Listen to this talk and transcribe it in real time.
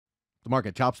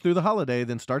market chops through the holiday,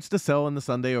 then starts to sell in the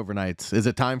Sunday overnights. Is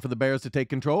it time for the bears to take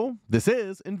control? This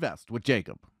is Invest with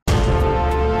Jacob.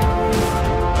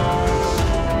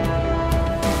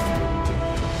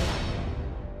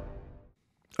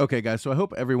 Okay, guys, so I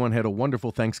hope everyone had a wonderful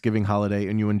Thanksgiving holiday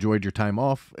and you enjoyed your time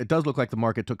off. It does look like the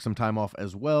market took some time off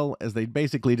as well, as they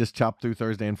basically just chopped through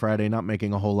Thursday and Friday, not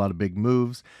making a whole lot of big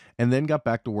moves, and then got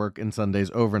back to work in Sunday's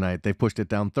overnight. They've pushed it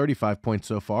down 35 points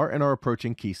so far and are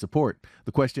approaching key support.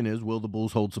 The question is, will the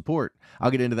bulls hold support? I'll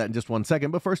get into that in just one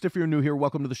second, but first, if you're new here,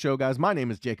 welcome to the show, guys. My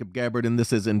name is Jacob Gabbard, and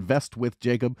this is Invest with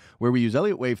Jacob, where we use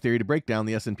Elliott Wave Theory to break down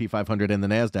the SP500 and the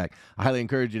NASDAQ. I highly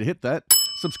encourage you to hit that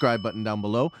subscribe button down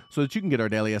below so that you can get our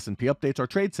daily S&P updates, our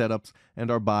trade setups,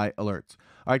 and our buy alerts.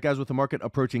 All right, guys, with the market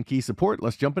approaching key support,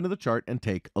 let's jump into the chart and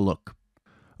take a look.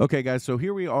 Okay, guys, so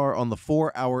here we are on the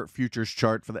 4-hour futures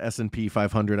chart for the S&P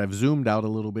 500. I've zoomed out a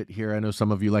little bit here. I know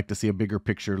some of you like to see a bigger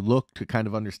picture look to kind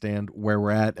of understand where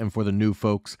we're at, and for the new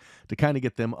folks to kind of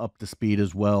get them up to speed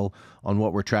as well on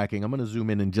what we're tracking. I'm going to zoom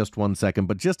in just one second,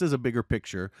 but just as a bigger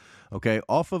picture, okay,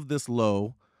 off of this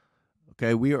low,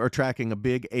 okay, we are tracking a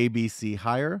big ABC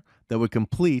higher that would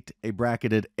complete a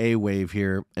bracketed A wave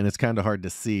here, and it's kind of hard to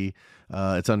see.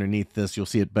 It's underneath this. You'll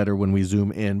see it better when we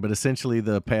zoom in, but essentially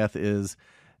the path is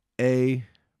A,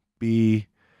 B,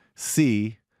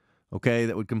 C, okay,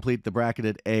 that would complete the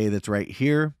bracketed A that's right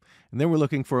here. And then we're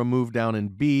looking for a move down in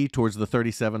B towards the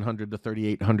 3,700 to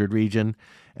 3,800 region,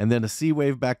 and then a C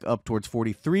wave back up towards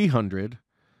 4,300,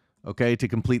 okay, to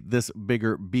complete this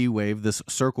bigger B wave, this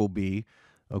circle B,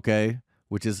 okay,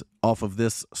 which is off of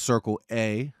this circle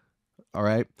A, all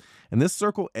right? And this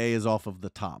circle A is off of the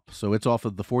top. So it's off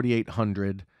of the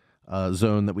 4,800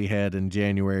 zone that we had in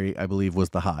January, I believe was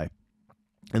the high.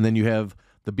 And then you have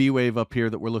the B wave up here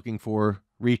that we're looking for,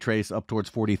 retrace up towards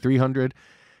 4,300.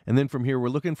 And then from here, we're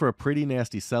looking for a pretty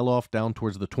nasty sell-off down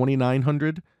towards the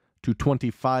 2,900 to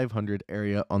 2,500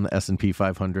 area on the S&P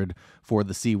 500 for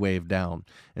the C wave down.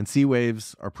 And C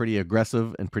waves are pretty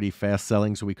aggressive and pretty fast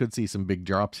selling, so we could see some big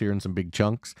drops here and some big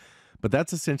chunks. But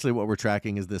that's essentially what we're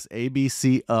tracking, is this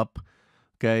ABC up,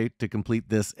 okay, to complete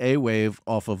this A wave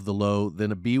off of the low,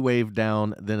 then a B wave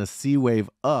down, then a C wave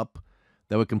up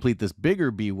that would complete this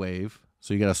bigger B wave.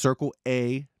 So you got a circle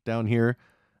A down here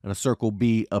and a circle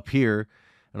B up here.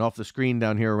 And off the screen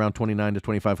down here around 29 to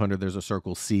 2,500, there's a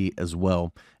circle C as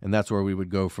well. And that's where we would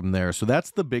go from there. So that's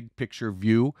the big picture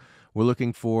view. We're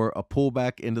looking for a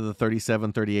pullback into the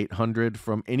 3,800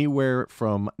 from anywhere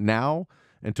from now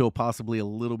until possibly a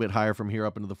little bit higher from here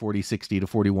up into the 4,060 to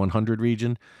 4,100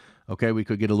 region. Okay, we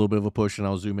could get a little bit of a push, and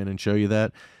I'll zoom in and show you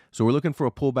that. So we're looking for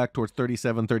a pullback towards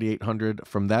 3,800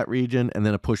 from that region, and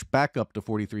then a push back up to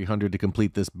 4,300 to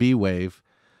complete this B wave.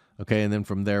 Okay, and then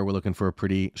from there, we're looking for a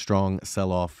pretty strong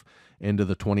sell-off into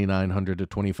the 2,900 to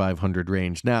 2,500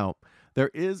 range. Now, there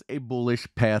is a bullish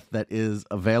path that is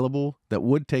available that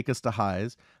would take us to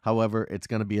highs. However, it's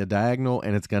going to be a diagonal,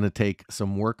 and it's going to take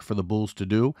some work for the bulls to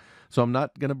do. So I'm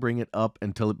not going to bring it up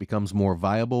until it becomes more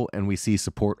viable and we see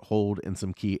support hold in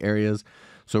some key areas.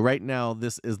 So right now,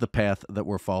 this is the path that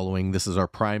we're following. This is our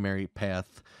primary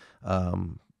path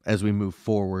as we move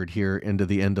forward here into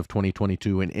the end of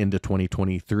 2022 and into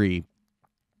 2023.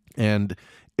 And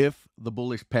if the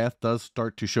bullish path does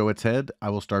start to show its head, I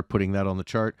will start putting that on the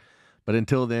chart. But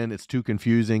until then, it's too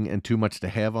confusing and too much to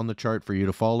have on the chart for you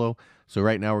to follow. So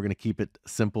right now, we're going to keep it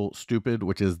simple, stupid,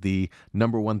 which is the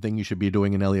 #1 thing you should be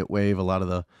doing in Elliott Wave. A lot of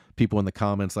the people in the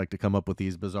comments like to come up with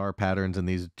these bizarre patterns and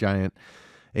these giant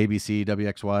ABC,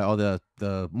 WXY, all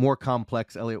the more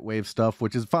complex Elliott Wave stuff,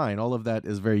 which is fine. All of that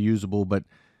is very usable, but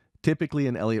typically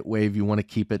in Elliott Wave, you want to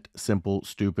keep it simple,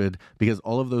 stupid, because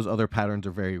all of those other patterns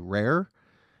are very rare,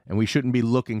 and we shouldn't be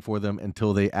looking for them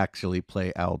until they actually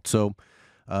play out. So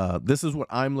this is what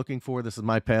I'm looking for. This is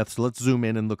my path. So let's zoom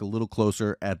in and look a little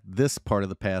closer at this part of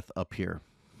the path up here.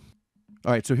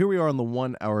 All right, so here we are on the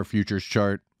 1-hour futures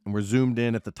chart, and we're zoomed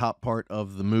in at the top part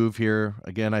of the move here.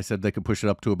 Again, I said they could push it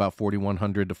up to about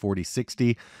 4,100 to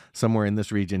 4,060, somewhere in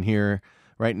this region here.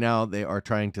 Right now, they are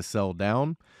trying to sell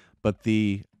down, but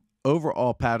the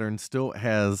overall pattern still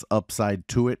has upside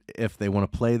to it if they want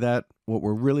to play that. What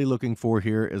we're really looking for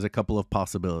here is a couple of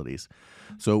possibilities.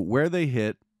 So where they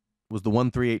hit was the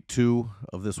 1382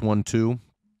 of this 1-2,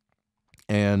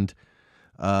 and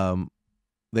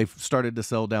they've started to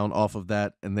sell down off of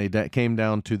that, and they came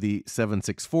down to the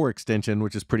 764 extension,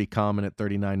 which is pretty common at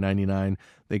 39.99.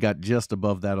 They got just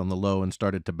above that on the low and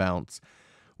started to bounce.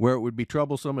 Where it would be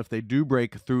troublesome if they do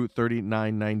break through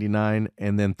 39.99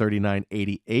 and then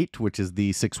 39.88, which is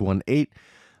the 618,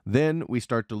 then we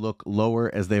start to look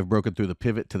lower as they have broken through the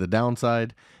pivot to the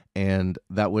downside, and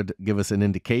that would give us an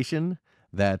indication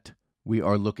that we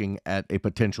are looking at a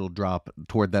potential drop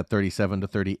toward that 37 to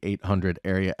 3,800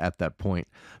 area at that point.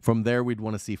 From there, we'd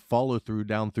want to see follow through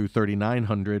down through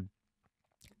 3,900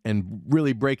 and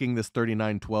really breaking this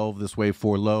 39.12, this wave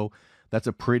 4 low. That's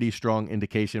a pretty strong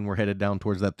indication we're headed down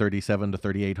towards that 37 to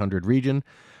 3,800 region.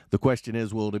 The question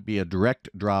is, will it be a direct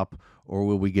drop, or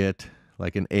will we get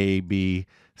like an A, B,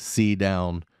 C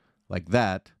down like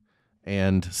that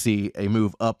and see a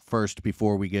move up first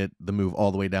before we get the move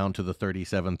all the way down to the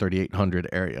 37, 3,800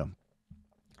 area?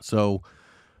 So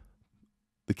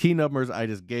the key numbers I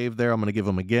just gave there, I'm going to give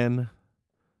them again.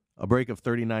 A break of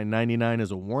 39.99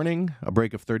 is a warning. A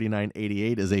break of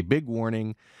 39.88 is a big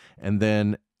warning. And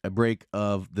then a break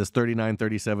of this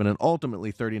 39.37 and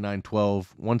ultimately 39.12,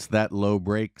 once that low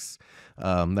breaks,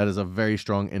 that is a very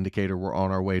strong indicator we're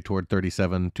on our way toward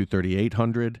 37 to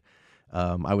 3,800.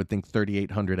 I would think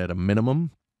 3,800 at a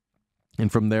minimum.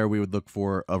 And from there, we would look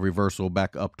for a reversal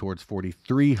back up towards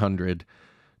 4,300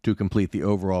 to complete the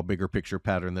overall bigger picture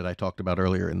pattern that I talked about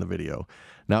earlier in the video.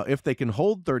 Now, if they can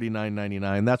hold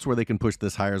 39.99, that's where they can push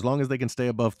this higher. As long as they can stay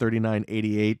above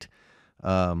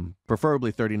 39.88,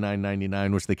 preferably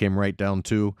 39.99, which they came right down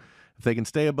to. If they can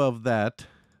stay above that,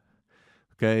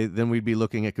 okay, then we'd be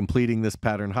looking at completing this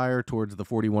pattern higher towards the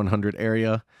 4,100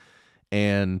 area,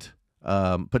 and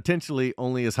potentially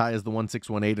only as high as the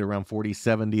 1618 around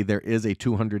 4070. There is a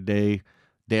 200-day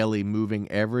daily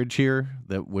moving average here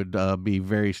that would be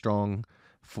very strong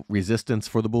resistance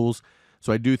for the bulls.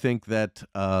 So I do think that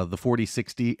the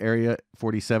 4060 area,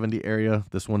 4070 area,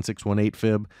 this 1618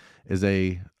 fib is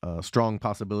a strong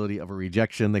possibility of a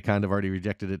rejection. They kind of already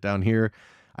rejected it down here.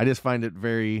 I just find it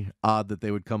very odd that they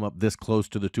would come up this close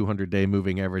to the 200-day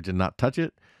moving average and not touch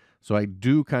it. So I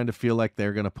do kind of feel like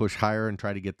they're going to push higher and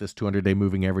try to get this 200-day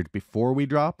moving average before we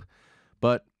drop.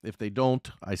 But if they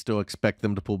don't, I still expect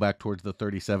them to pull back towards the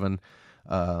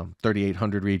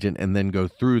 3,800 region and then go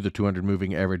through the 200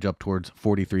 moving average up towards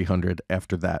 4,300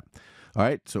 after that. All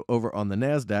right, so over on the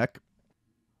NASDAQ,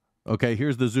 okay,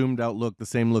 here's the zoomed out look, the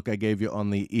same look I gave you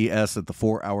on the ES at the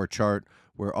 4-hour chart.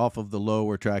 We're off of the low.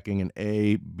 We're tracking an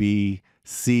A, B,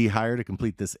 C higher to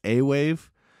complete this A wave.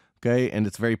 Okay, and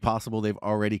it's very possible they've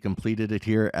already completed it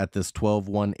here at this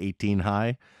 12,118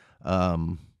 high.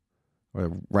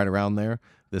 Or right around there,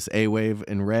 this A wave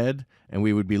in red, and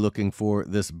we would be looking for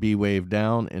this B wave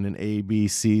down in an A, B,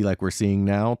 C like we're seeing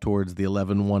now towards the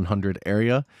 11,100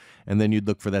 area, and then you'd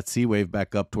look for that C wave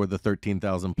back up toward the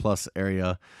 13,000 plus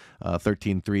area,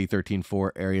 13.3,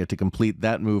 13.4 area to complete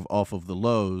that move off of the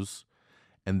lows,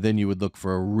 and then you would look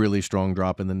for a really strong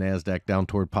drop in the NASDAQ down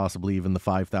toward possibly even the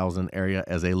 5,000 area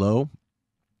as a low.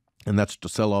 And that's the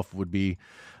sell-off would be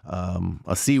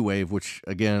a C wave, which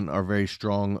again are very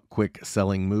strong, quick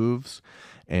selling moves,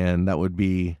 and that would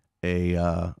be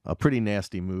a pretty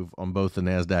nasty move on both the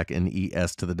NASDAQ and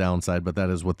ES to the downside. But that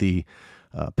is what the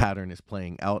pattern is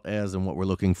playing out as, and what we're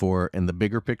looking for in the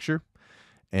bigger picture.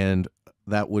 And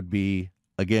that would be,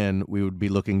 again, we would be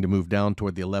looking to move down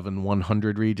toward the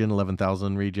 11,100 region,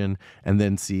 11,000 region, and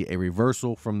then see a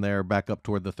reversal from there back up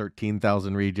toward the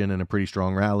 13,000 region and a pretty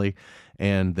strong rally,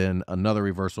 and then another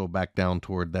reversal back down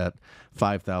toward that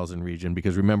 5,000 region.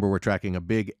 Because remember, we're tracking a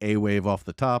big A wave off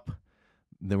the top,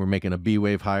 then we're making a B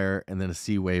wave higher, and then a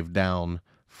C wave down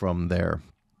from there.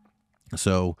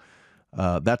 So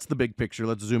that's the big picture.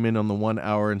 Let's zoom in on the 1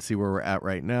 hour and see where we're at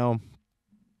right now.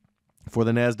 For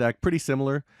the NASDAQ, pretty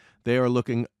similar. They are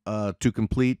looking to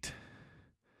complete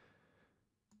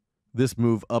this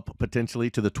move up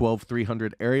potentially to the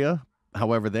 12,300 area.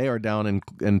 However, they are down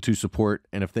into support,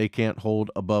 and if they can't hold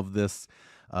above this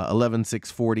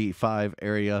 11,645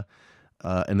 area,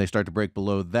 and they start to break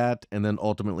below that, and then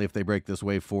ultimately if they break this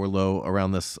wave 4 low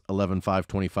around this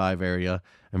 11,525 area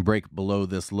and break below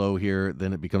this low here,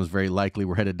 then it becomes very likely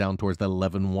we're headed down towards that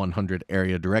 11,100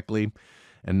 area directly,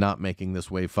 and not making this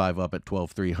wave 5 up at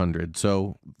 12,300.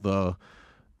 So the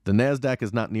NASDAQ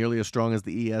is not nearly as strong as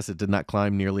the ES. It did not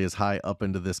climb nearly as high up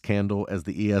into this candle as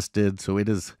the ES did. So it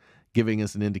is giving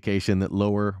us an indication that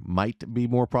lower might be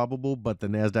more probable, but the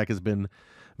NASDAQ has been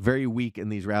very weak in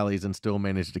these rallies and still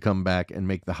managed to come back and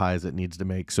make the highs it needs to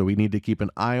make. So we need to keep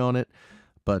an eye on it.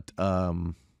 But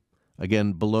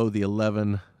again, below the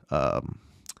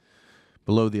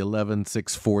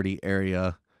 11,640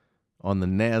 area on the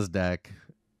NASDAQ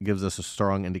gives us a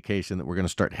strong indication that we're going to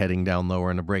start heading down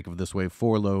lower, and a break of this wave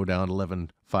 4 low down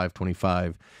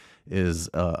 11,525 is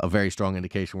a very strong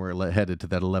indication we're headed to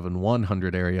that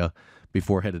 11,100 area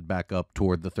before headed back up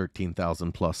toward the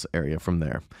 13,000 plus area from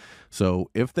there.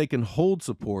 So if they can hold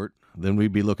support, then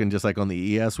we'd be looking just like on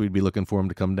the ES, we'd be looking for them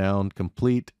to come down,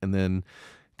 complete, and then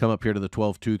come up here to the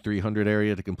 12,200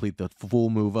 area to complete the full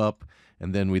move up.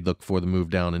 and then we'd look for the move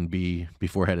down in B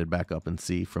before headed back up in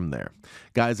C from there.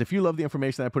 Guys, if you love the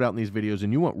information that I put out in these videos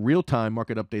and you want real-time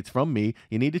market updates from me,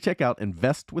 you need to check out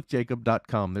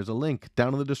investwithjacob.com. There's a link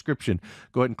down in the description.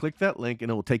 Go ahead and click that link and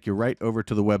it will take you right over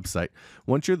to the website.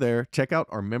 Once you're there, check out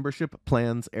our membership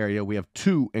plans area. We have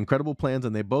 2 incredible plans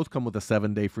and they both come with a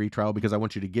 7-day free trial because I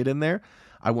want you to get in there.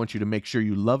 I want you to make sure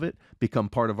you love it, become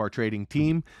part of our trading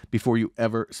team before you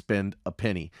ever spend a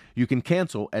penny. You can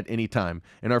cancel at any time.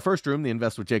 In our first room, the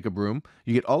Invest with Jacob room,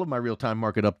 you get all of my real-time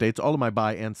market updates, all of my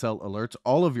buy and sell alerts,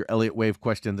 all of your Elliott Wave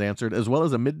questions answered, as well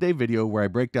as a midday video where I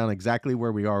break down exactly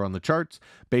where we are on the charts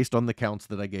based on the counts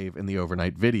that I gave in the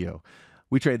overnight video.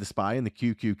 We trade the SPY and the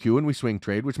QQQ, and we swing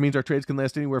trade, which means our trades can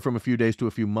last anywhere from a few days to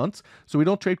a few months, so we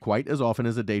don't trade quite as often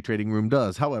as a day trading room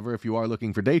does. However, if you are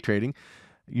looking for day trading,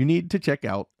 you need to check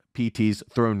out PT's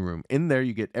Throne Room. In there,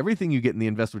 you get everything you get in the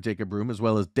Invest with Jacob room, as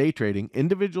well as day trading,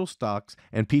 individual stocks,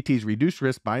 and PT's reduced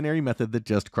risk binary method that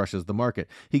just crushes the market.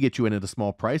 He gets you in at a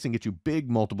small price and gets you big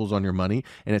multiples on your money,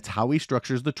 and it's how he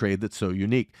structures the trade that's so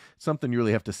unique. Something you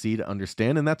really have to see to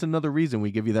understand, and that's another reason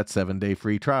we give you that 7-day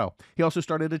free trial. He also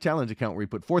started a challenge account where he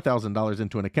put $4,000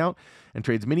 into an account and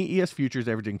trades mini ES futures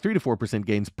averaging 3 to 4%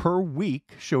 gains per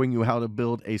week, showing you how to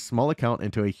build a small account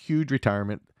into a huge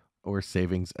retirement or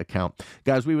savings account.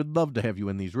 Guys, we would love to have you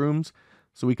in these rooms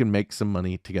so we can make some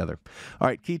money together. All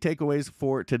right, key takeaways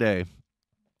for today.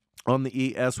 On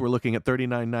the ES, we're looking at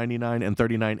 39.99 and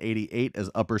 39.88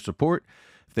 as upper support.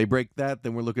 If they break that,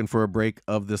 then we're looking for a break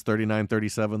of this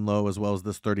 39.37 low as well as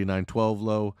this 39.12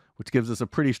 low, which gives us a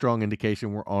pretty strong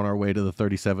indication we're on our way to the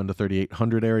 37 to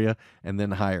 3800 area and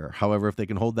then higher. However, if they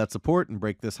can hold that support and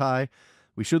break this high,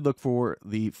 we should look for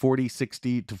the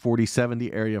 40.60 to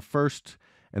 40.70 area first,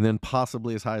 and then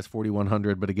possibly as high as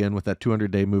 4,100. But again, with that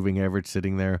 200-day moving average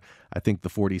sitting there, I think the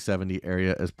 40.70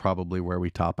 area is probably where we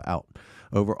top out.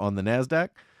 Over on the NASDAQ,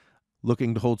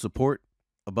 looking to hold support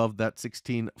above that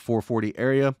 16,440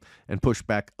 area and push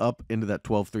back up into that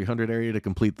 12,300 area to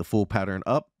complete the full pattern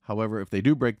up. However, if they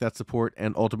do break that support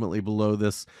and ultimately below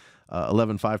this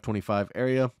 11,525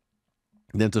 area,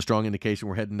 then it's a strong indication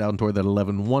we're heading down toward that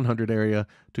 11,100 area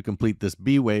to complete this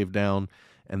B wave down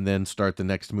and then start the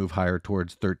next move higher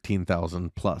towards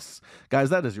 13,000 plus. Guys,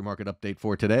 that is your market update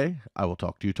for today. I will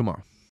talk to you tomorrow.